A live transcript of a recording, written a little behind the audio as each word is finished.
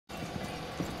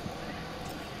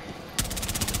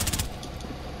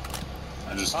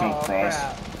I just killed Frost.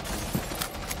 Crap.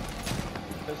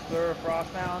 Is there a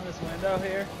frost now in this window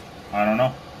here? I don't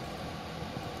know.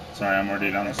 Sorry, I'm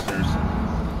already down the stairs.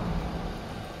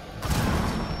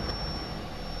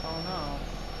 Oh no.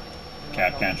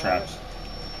 Cap can traps.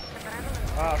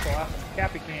 Oh, so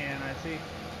Cappy can, I see.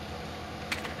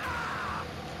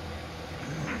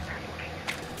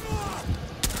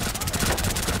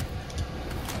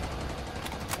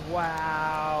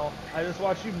 Wow. I just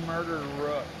watched you murder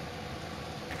Rook.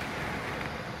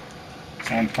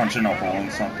 Someone punching a hole in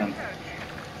something.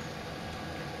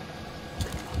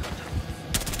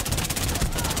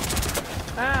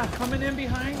 Ah, coming in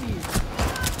behind you.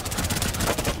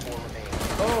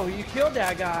 Oh, you killed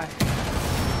that guy.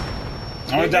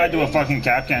 Oh, I died to a fucking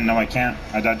cap can. No, I can't.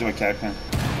 I died to a cap can.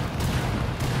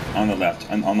 On the left.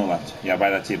 On the left. Yeah, by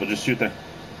that table. Just shoot there.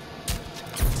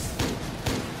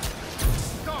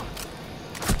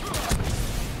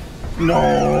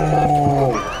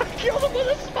 No! Killed him with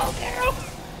a smoke arrow!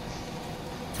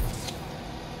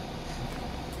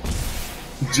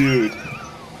 Dude.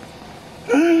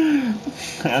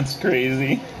 That's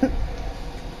crazy.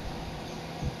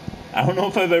 I don't know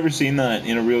if I've ever seen that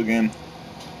in a real game.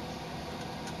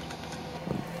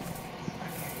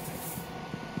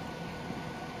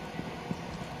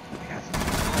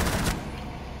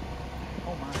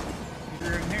 Oh my.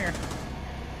 You're in here.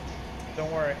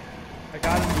 Don't worry. I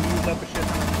got him to use up a shit ton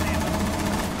of stamina.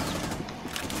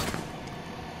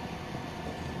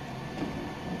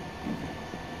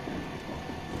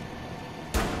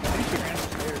 I think she ran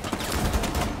upstairs.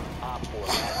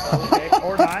 Okay,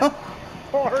 or not.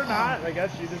 Or not. I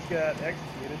guess she just got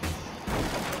executed.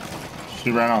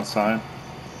 She ran outside.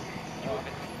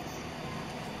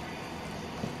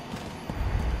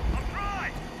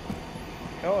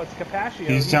 Oh, it's Capaccio.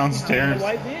 He's downstairs. In the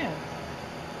white van.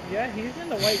 Yeah, he's in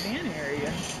the white van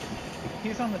area.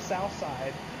 He's on the south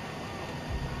side.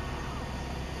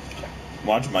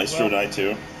 Watch Maestro die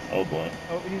too. Oh boy.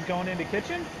 Oh, he's going into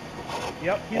kitchen?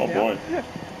 Yep, he's Oh down. boy.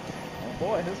 Oh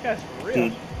boy, this guy's for real.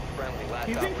 Dude.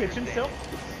 He's in kitchen still.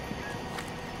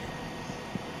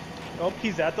 Oh,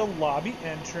 he's at the lobby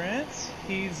entrance.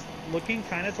 He's looking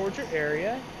kind of towards your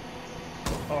area.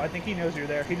 Oh, I think he knows you're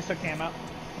there. He just took cam out.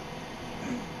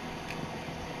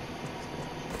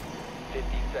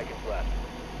 15 seconds left.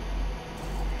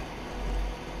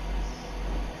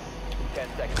 10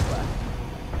 seconds left.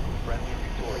 Friendly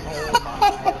victorious. Oh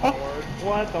my lord.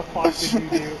 What the fuck did you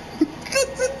do?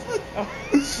 Oh,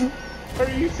 are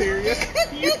you serious?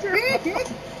 You turned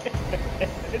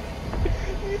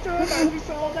You turned out you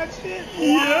saw that shit?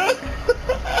 Yeah.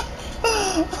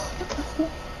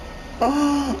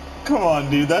 Come on,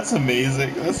 dude. That's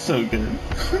amazing. That's so good.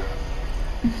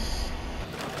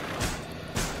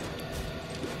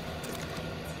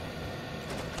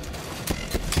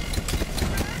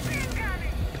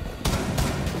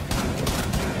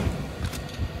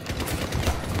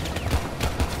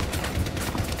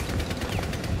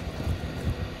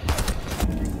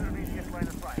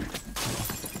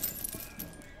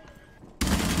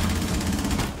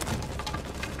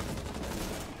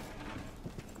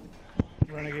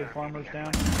 Renegade Farmer's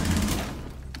down.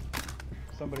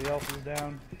 Somebody else is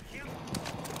down.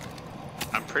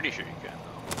 I'm pretty sure you can,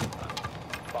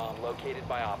 though. Bomb located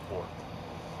by Op 4.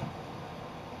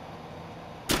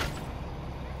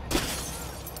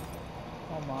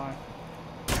 Oh my.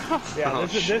 Yeah,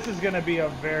 this is gonna be a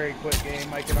very quick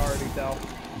game, I can already tell.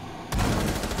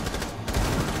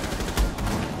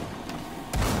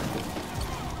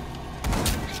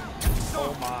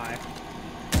 Oh my.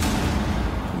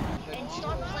 And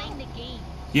start playing the game.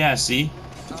 Yeah, see?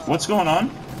 What's going on?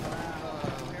 No.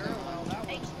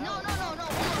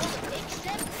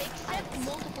 Except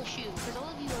multiple shoes, because all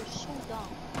of you are so dumb.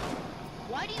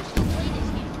 Why do you still play this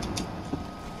game?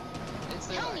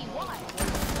 Tell me why.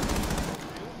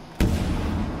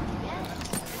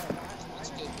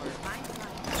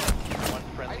 One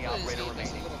friendly operator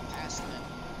remaining. Last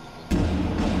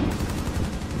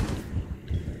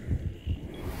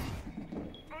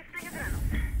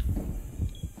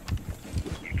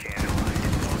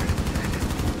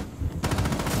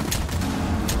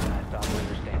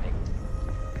operator standing.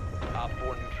 Op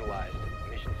 4 neutralized.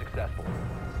 Mission successful.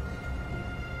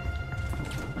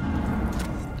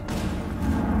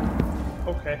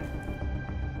 Okay.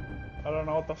 I don't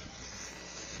know what the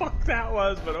fuck that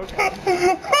was, but okay.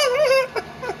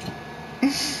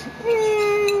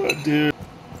 Dude.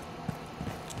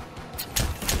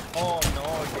 Oh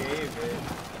no, David.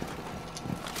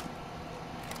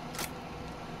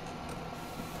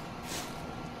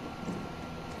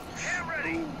 Get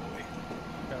ready.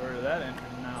 Got rid of that enter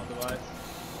now device.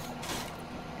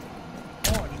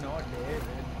 Oh no, David.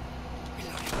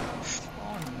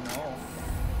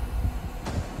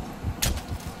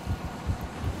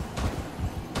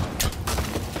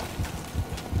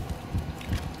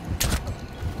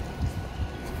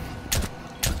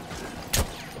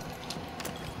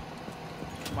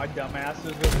 my dumbass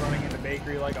is just running in the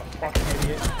bakery like a fucking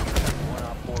idiot. 1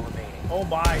 Op 4 remaining. Oh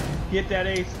my, get that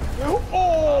ace. Oh,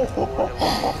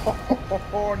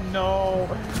 oh no.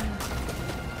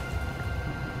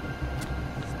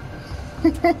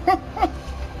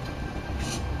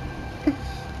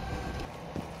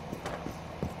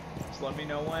 Just let me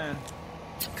know when.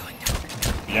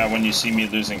 Yeah, when you see me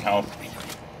losing health.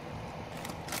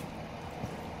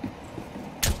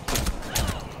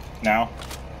 Now.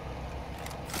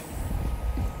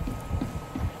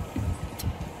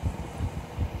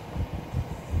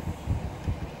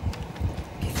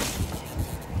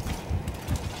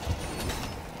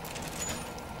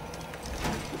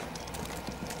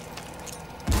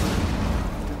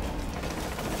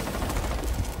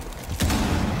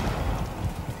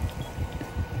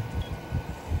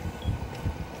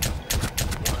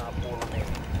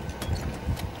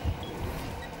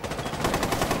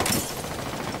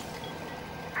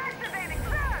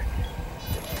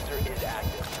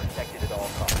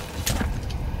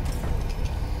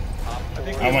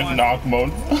 I went knock mode.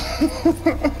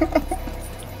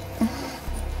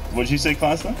 What'd you say,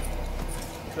 Klasta?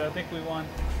 So I think we won.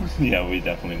 Yeah, we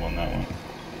definitely won that one.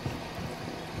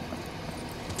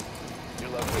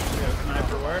 Your location. Yeah,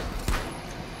 sniper where?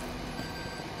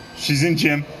 She's in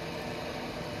gym.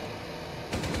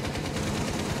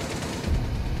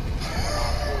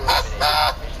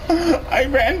 I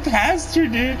ran past her,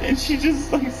 dude, and she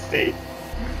just like stayed.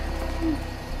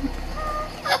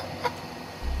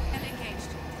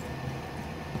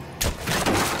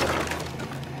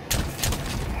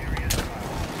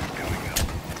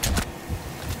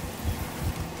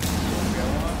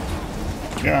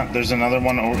 Yeah, there's another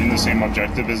one in the same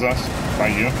objective as us, by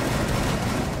you.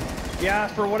 Yeah,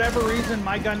 for whatever reason,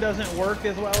 my gun doesn't work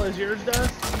as well as yours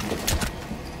does.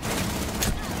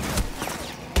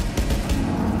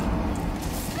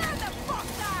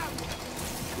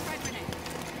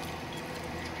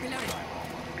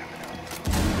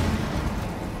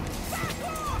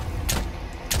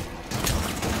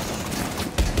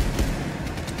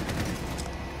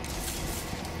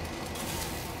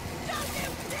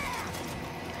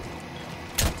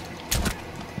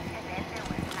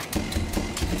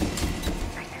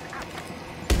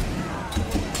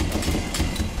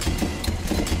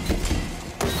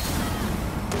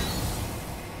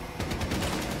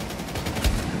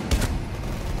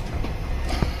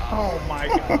 Oh my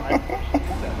god.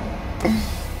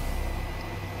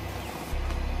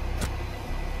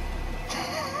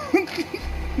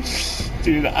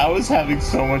 Dude, I was having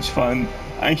so much fun.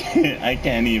 I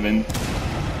can't even.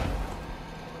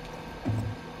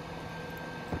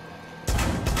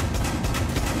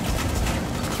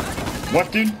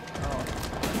 What, dude?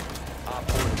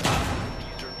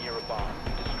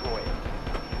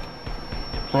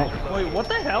 Bro. Wait, what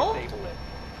the hell?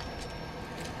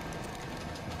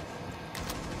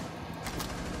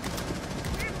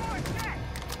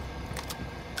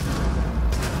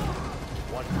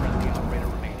 One friendly operator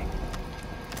remaining.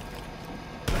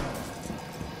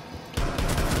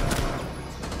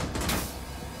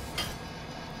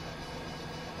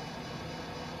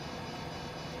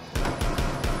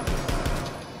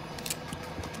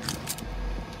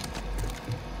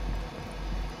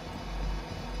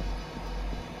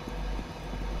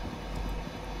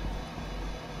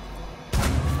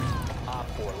 Op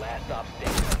 4, last stop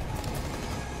standing.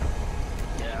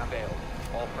 Yeah. Failed.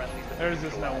 All friendlies have been There's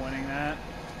just no neutralized. winning that.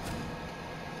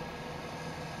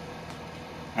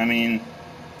 I mean,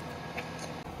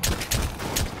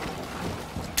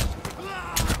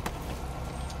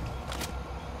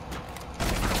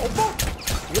 Oh fuck!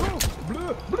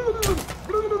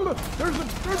 There's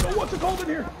a what's it called in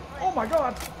here? Oh my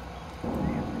god!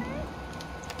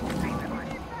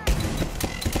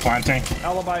 planting.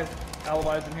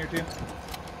 Alibi's in here too.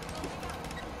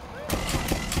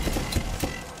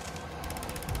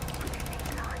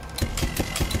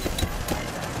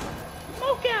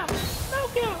 Smoke out!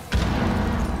 Smoke out!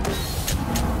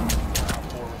 Op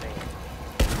 4 remaining.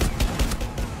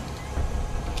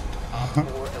 Op 4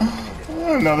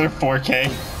 eliminated. Another 4K.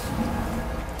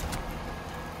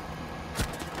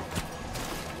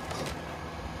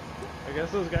 I guess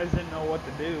those guys didn't know what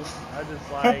to do. I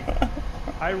just like,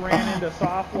 I ran into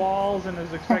soft walls and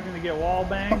was expecting to get wall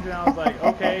banged, and I was like,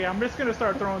 okay, I'm just gonna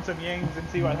start throwing some yings and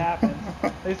see what happens.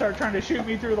 They started trying to shoot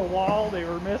me through the wall. They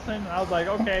were missing. And I was like,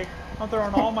 okay, I'm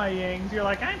throwing all my yings. You're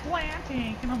like, I'm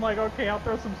planting, and I'm like, okay, I'll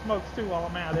throw some smokes too while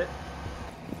I'm at it.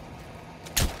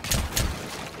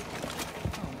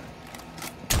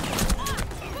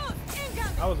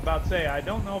 I was about to say, I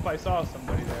don't know if I saw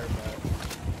somebody there, but.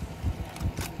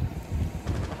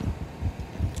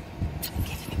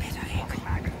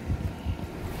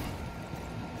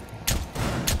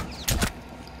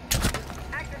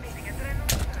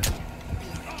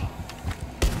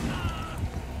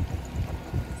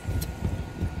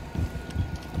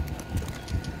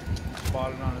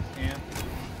 Yeah.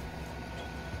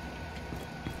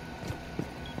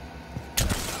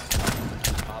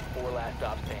 Op 4 last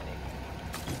stop standing.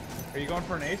 Are you going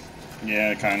for an ace?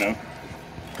 Yeah, kind of.